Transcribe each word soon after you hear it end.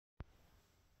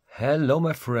Hello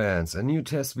my friends, a new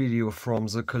test video from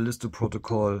the Callisto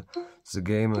protocol. The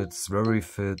game it's very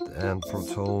fit and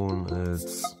Proton,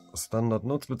 it's standard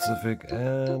not specific,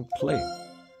 and play.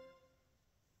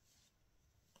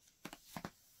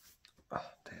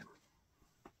 Ah, damn.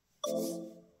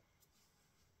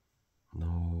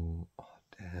 No, oh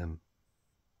damn.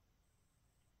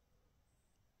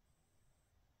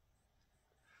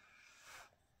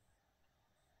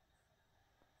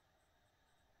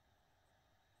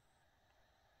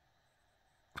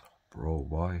 Bro,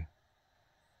 why?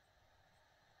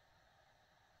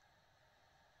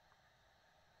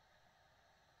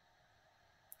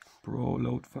 Bro,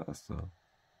 load faster.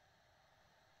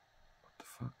 What the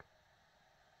fuck?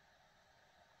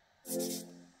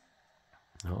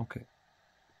 Okay.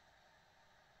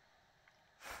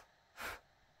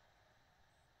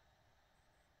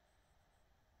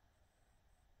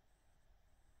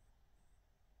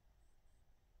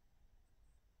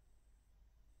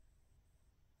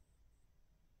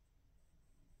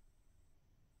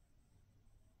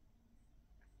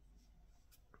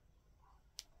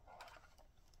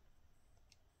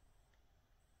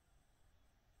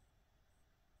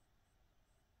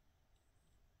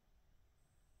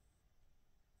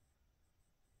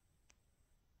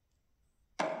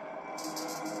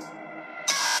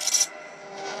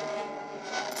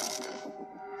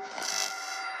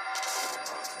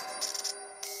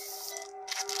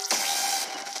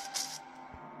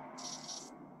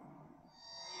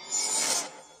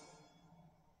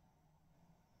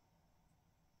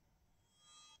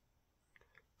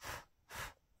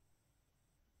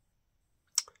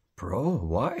 Bro,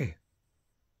 why?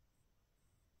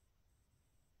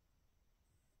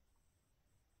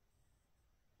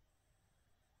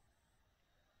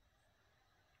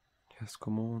 Yes,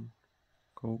 come on.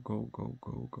 Go, go, go,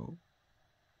 go, go.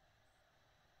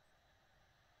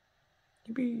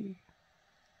 Yippee.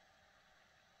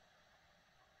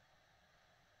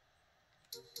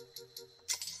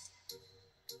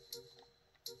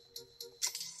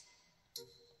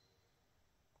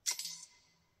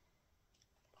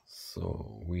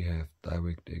 So we have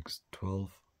DirectX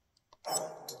 12.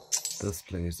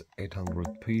 Display is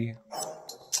 800p.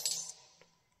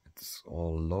 It's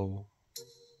all low.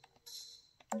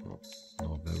 No,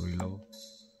 not very low.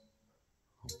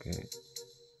 Okay.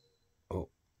 Oh,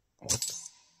 what?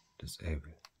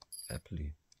 Disable.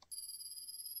 Happily.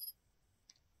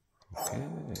 Okay.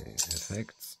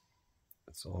 Effects.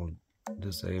 It's all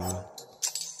disabled.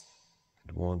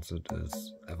 It wants it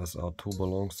as FSR 2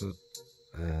 belongs it.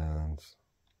 And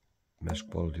mesh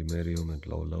quality medium and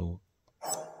low.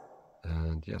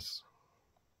 And yes.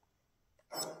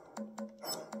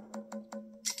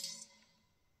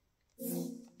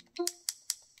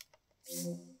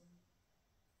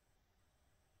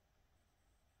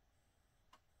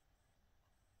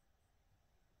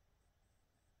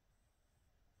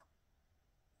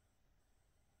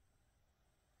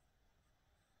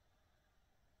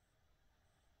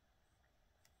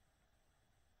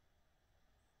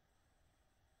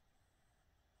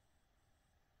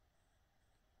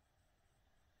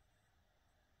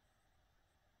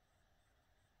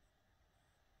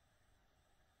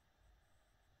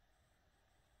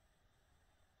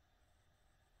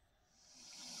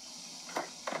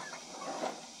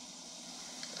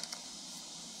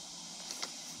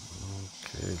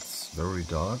 Okay, it's very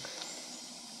dark.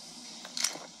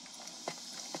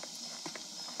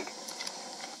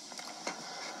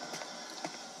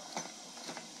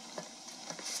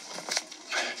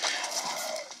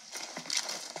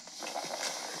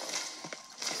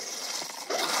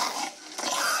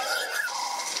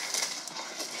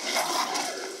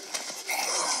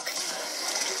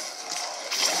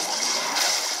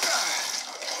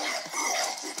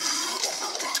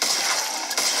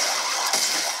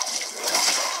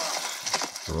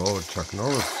 Bro, Chuck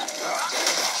Norris.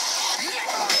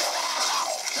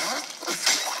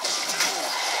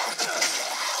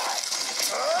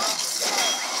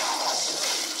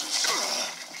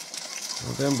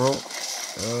 Oh, damn, bro.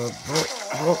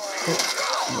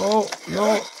 No.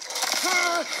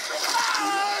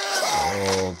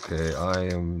 Okay,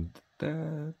 I am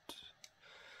dead.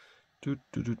 Doot.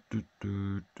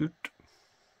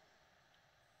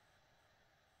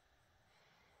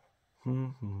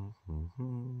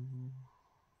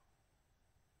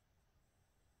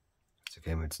 It's a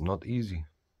game, it's not easy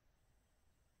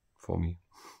for me.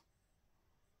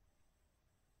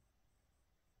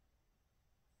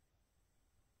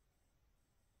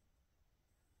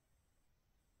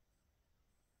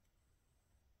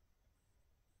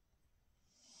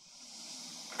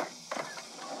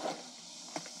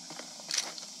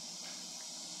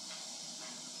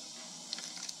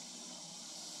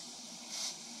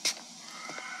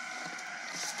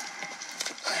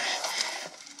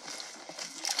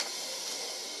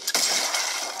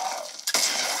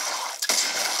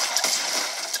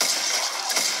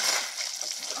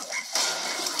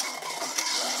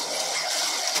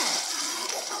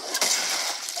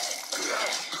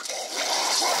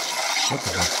 What the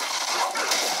fuck?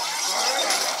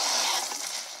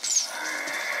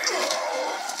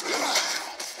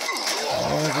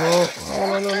 Oh, bro.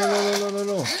 Oh,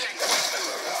 no.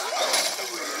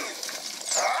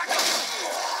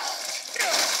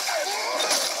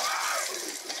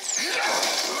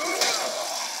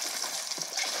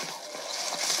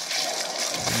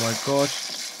 Oh my gosh.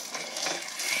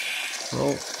 Bro.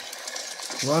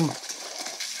 Run.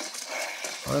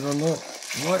 I don't know.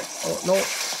 Why? Oh, no.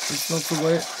 It's not the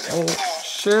way. Oh,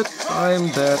 shit. I'm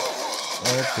dead.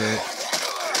 Okay.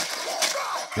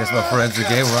 Yes, my friends, the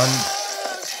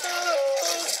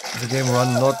game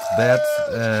run not bad,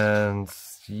 and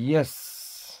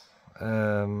yes,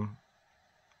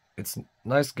 it's a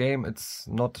nice game. It's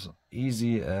not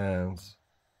easy, and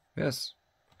yes,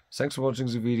 thanks for watching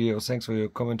the video. Thanks for your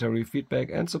commentary, feedback,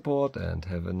 and support, and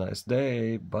have a nice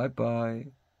day. Bye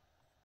bye.